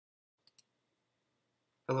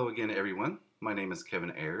Hello again, everyone. My name is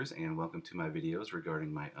Kevin Ayers, and welcome to my videos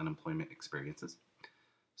regarding my unemployment experiences.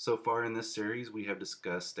 So far in this series, we have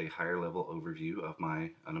discussed a higher level overview of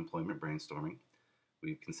my unemployment brainstorming.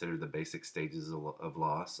 We've considered the basic stages of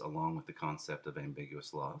loss along with the concept of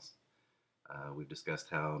ambiguous loss. We've discussed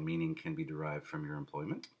how meaning can be derived from your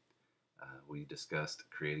employment. We discussed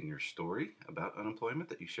creating your story about unemployment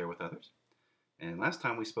that you share with others. And last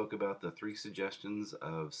time we spoke about the 3 suggestions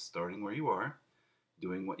of starting where you are,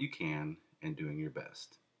 doing what you can, and doing your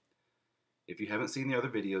best. If you haven't seen the other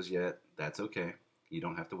videos yet, that's okay. You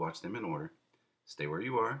don't have to watch them in order. Stay where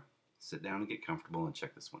you are, sit down and get comfortable, and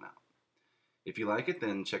check this one out. If you like it,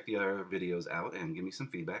 then check the other videos out and give me some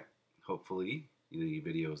feedback. Hopefully, the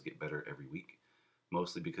videos get better every week,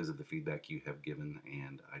 mostly because of the feedback you have given,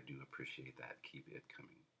 and I do appreciate that. Keep it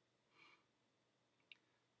coming.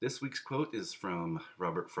 This week's quote is from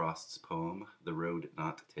Robert Frost's poem, The Road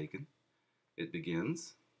Not Taken. It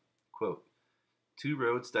begins, quote, "Two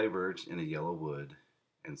roads diverged in a yellow wood,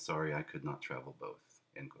 and sorry I could not travel both,"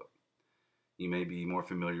 end quote. You may be more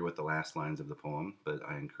familiar with the last lines of the poem, but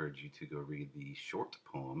I encourage you to go read the short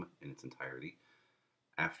poem in its entirety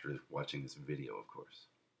after watching this video, of course.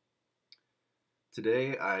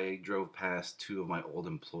 Today I drove past 2 of my old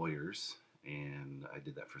employers, and I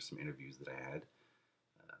did that for some interviews that I had.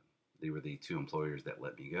 They were the 2 employers that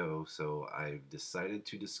let me go, so I've decided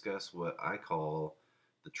to discuss what I call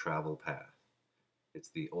the travel path. It's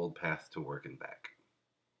the old path to work and back,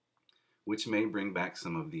 which may bring back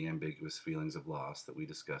some of the ambiguous feelings of loss that we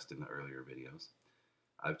discussed in the earlier videos.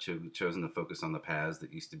 I've chosen to focus on the paths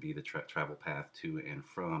that used to be the travel path to and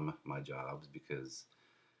from my jobs because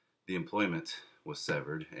the employment was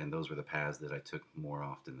severed, and those were the paths that I took more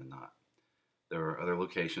often than not. There are other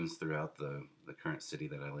locations throughout the current city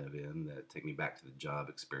that I live in that take me back to the job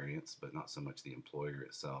experience, but not so much the employer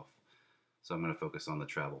itself. So I'm going to focus on the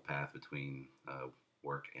travel path between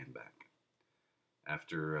work and back.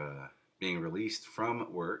 After being released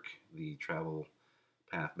from work, the travel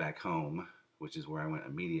path back home, which is where I went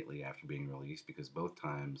immediately after being released because both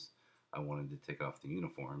times I wanted to take off the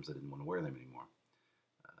uniforms. I didn't want to wear them anymore.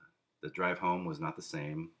 The drive home was not the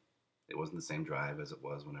same. It wasn't the same drive as it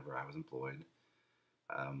was whenever I was employed.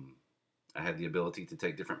 I had the ability to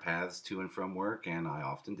take different paths to and from work, and I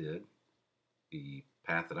often did. The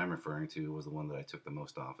path that I'm referring to was the one that I took the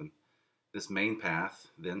most often. This main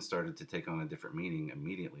path then started to take on a different meaning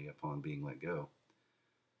immediately upon being let go.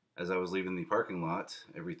 As I was leaving the parking lot,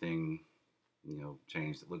 everything,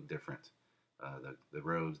 changed. It looked different. The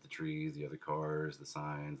roads, the trees, the other cars, the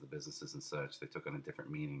signs, the businesses and such, they took on a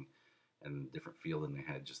different meaning and different feel than they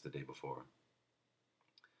had just the day before.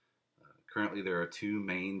 Currently, there are 2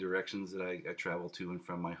 main directions that I travel to and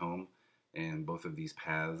from my home, and both of these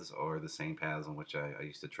paths are the same paths on which I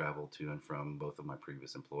used to travel to and from both of my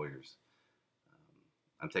previous employers.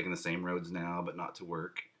 I'm taking the same roads now, but not to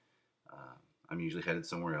work. I'm usually headed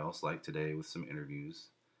somewhere else, like today with some interviews.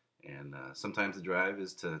 And sometimes the drive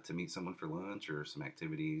is to meet someone for lunch or some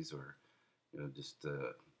activities or just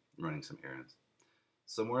running some errands.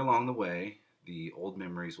 Somewhere along the way, the old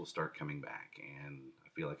memories will start coming back, and I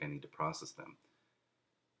feel like I need to process them.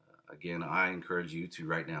 Again, I encourage you to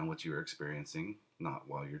write down what you're experiencing, not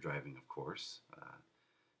while you're driving, of course,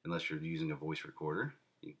 unless you're using a voice recorder.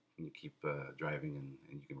 You keep driving and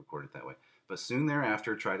you can record it that way. But soon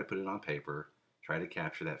thereafter, try to put it on paper. Try to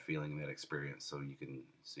capture that feeling and that experience so you can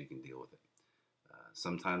deal with it.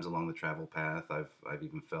 Sometimes along the travel path, I've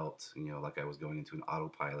even felt like I was going into an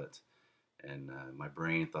autopilot, and my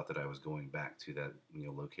brain thought that I was going back to that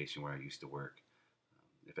location where I used to work.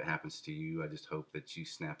 If it happens to you, I just hope that you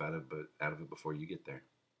snap out of it before you get there.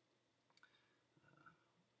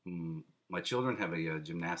 My children have a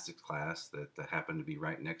gymnastics class that happened to be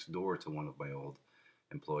right next door to one of my old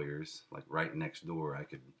employers. Like right next door, I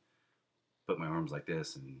could put my arms like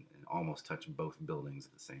this and almost touch both buildings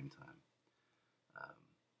at the same time.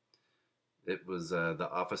 It was the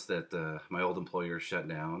office that my old employer shut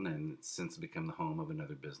down, and it's since become the home of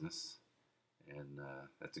another business. And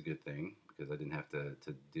that's a good thing because I didn't have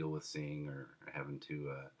to deal with seeing or having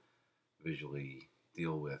to visually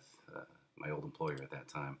deal with my old employer at that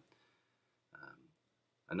time.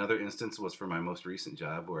 Another instance was for my most recent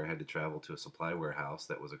job where I had to travel to a supply warehouse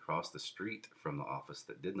that was across the street from the office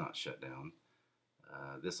that did not shut down.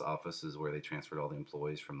 This office is where they transferred all the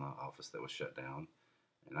employees from the office that was shut down.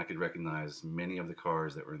 And I could recognize many of the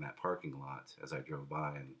cars that were in that parking lot as I drove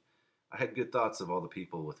by, and I had good thoughts of all the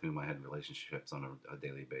people with whom I had relationships on a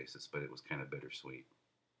daily basis, but it was kind of bittersweet.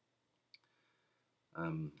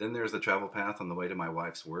 Then there's the travel path on the way to my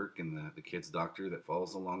wife's work and the kid's doctor that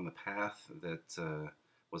falls along the path that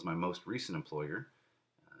was my most recent employer.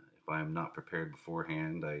 If I am not prepared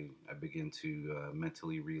beforehand, I begin to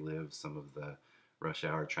mentally relive some of the rush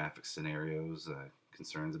hour traffic scenarios,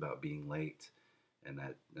 concerns about being late, and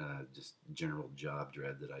that just general job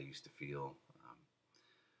dread that I used to feel.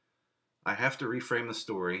 I have to reframe the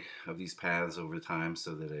story of these paths over time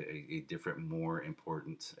so that a different, more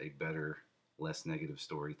important, a better, less negative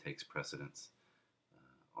story takes precedence.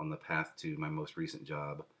 On the path to my most recent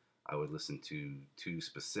job, I would listen to two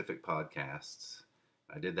specific podcasts.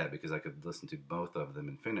 I did that because I could listen to both of them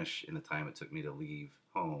and finish in the time it took me to leave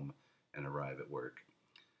home and arrive at work.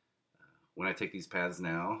 When I take these paths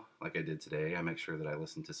now, like I did today, I make sure that I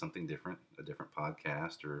listen to something different, a different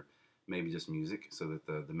podcast, or maybe just music, so that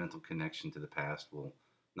the mental connection to the past will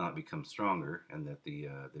not become stronger and that the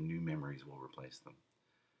new memories will replace them.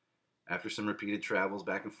 After some repeated travels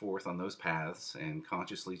back and forth on those paths and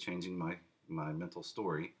consciously changing my mental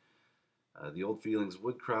story, the old feelings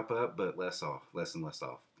would crop up, but less and less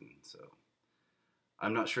often. So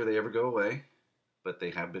I'm not sure they ever go away, but they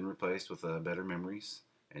have been replaced with better memories,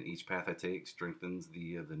 and each path I take strengthens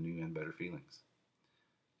the new and better feelings.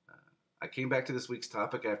 I came back to this week's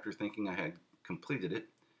topic after thinking I had completed it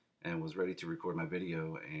and was ready to record my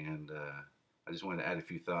video, and I just wanted to add a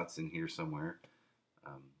few thoughts in here somewhere.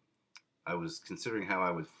 Um, I was considering how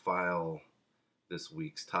I would file this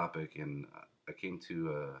week's topic, and I came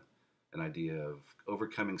to an idea of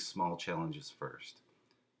overcoming small challenges first.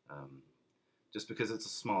 Um, just because it's a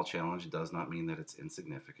small challenge does not mean that it's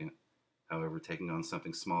insignificant. However, taking on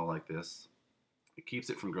something small like this, it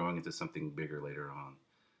keeps it from growing into something bigger later on.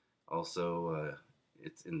 Also,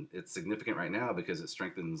 it's significant right now because it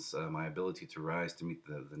strengthens my ability to rise to meet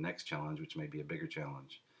the next challenge, which may be a bigger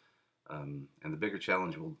challenge. And the bigger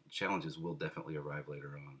challenges will definitely arrive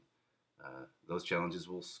later on. Those challenges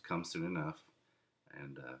will come soon enough.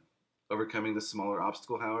 And overcoming the smaller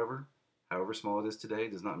obstacle, however small it is today,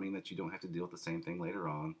 does not mean that you don't have to deal with the same thing later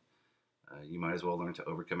on. You might as well learn to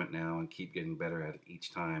overcome it now and keep getting better at it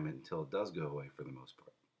each time until it does go away for the most part.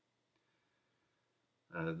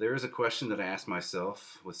 There is a question that I ask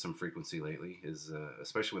myself with some frequency lately,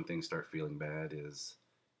 especially when things start feeling bad, is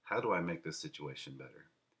how do I make this situation better?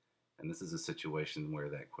 And this is a situation where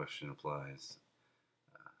that question applies.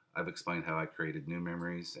 I've explained how I created new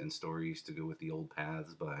memories and stories to go with the old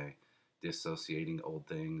paths by dissociating old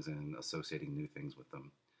things and associating new things with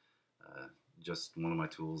them. Just one of my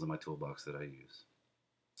tools in my toolbox that I use.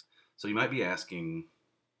 So you might be asking,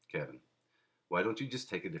 Kevin, why don't you just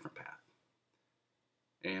take a different path?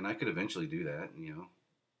 And I could eventually do that,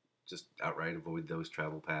 just outright avoid those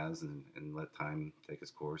travel paths and let time take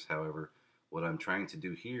its course. However, what I'm trying to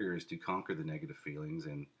do here is to conquer the negative feelings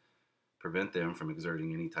and prevent them from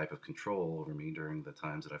exerting any type of control over me during the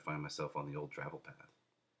times that I find myself on the old travel path.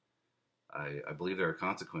 I believe there are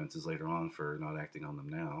consequences later on for not acting on them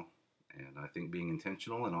now, and I think being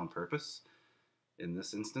intentional and on purpose in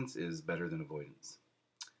this instance is better than avoidance.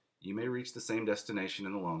 You may reach the same destination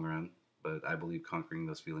in the long run, but I believe conquering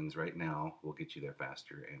those feelings right now will get you there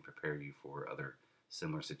faster and prepare you for other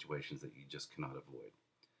similar situations that you just cannot avoid.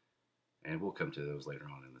 And we'll come to those later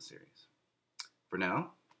on in the series. For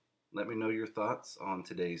now, let me know your thoughts on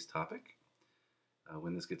today's topic.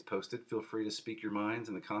 When this gets posted, feel free to speak your minds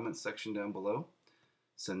in the comments section down below.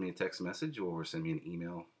 Send me a text message or send me an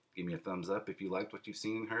email. Give me a thumbs up if you liked what you've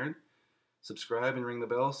seen and heard. Subscribe and ring the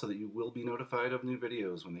bell so that you will be notified of new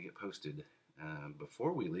videos when they get posted.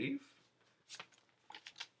 Before we leave,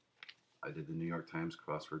 I did the New York Times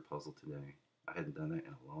crossword puzzle today. I hadn't done that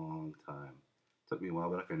in a long time. Took me a while,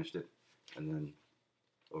 but I finished it. And then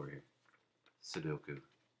over here, Sudoku.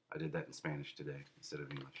 I did that in Spanish today instead of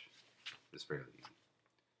English. It's fairly easy.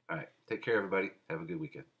 All right, take care, everybody. Have a good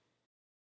weekend.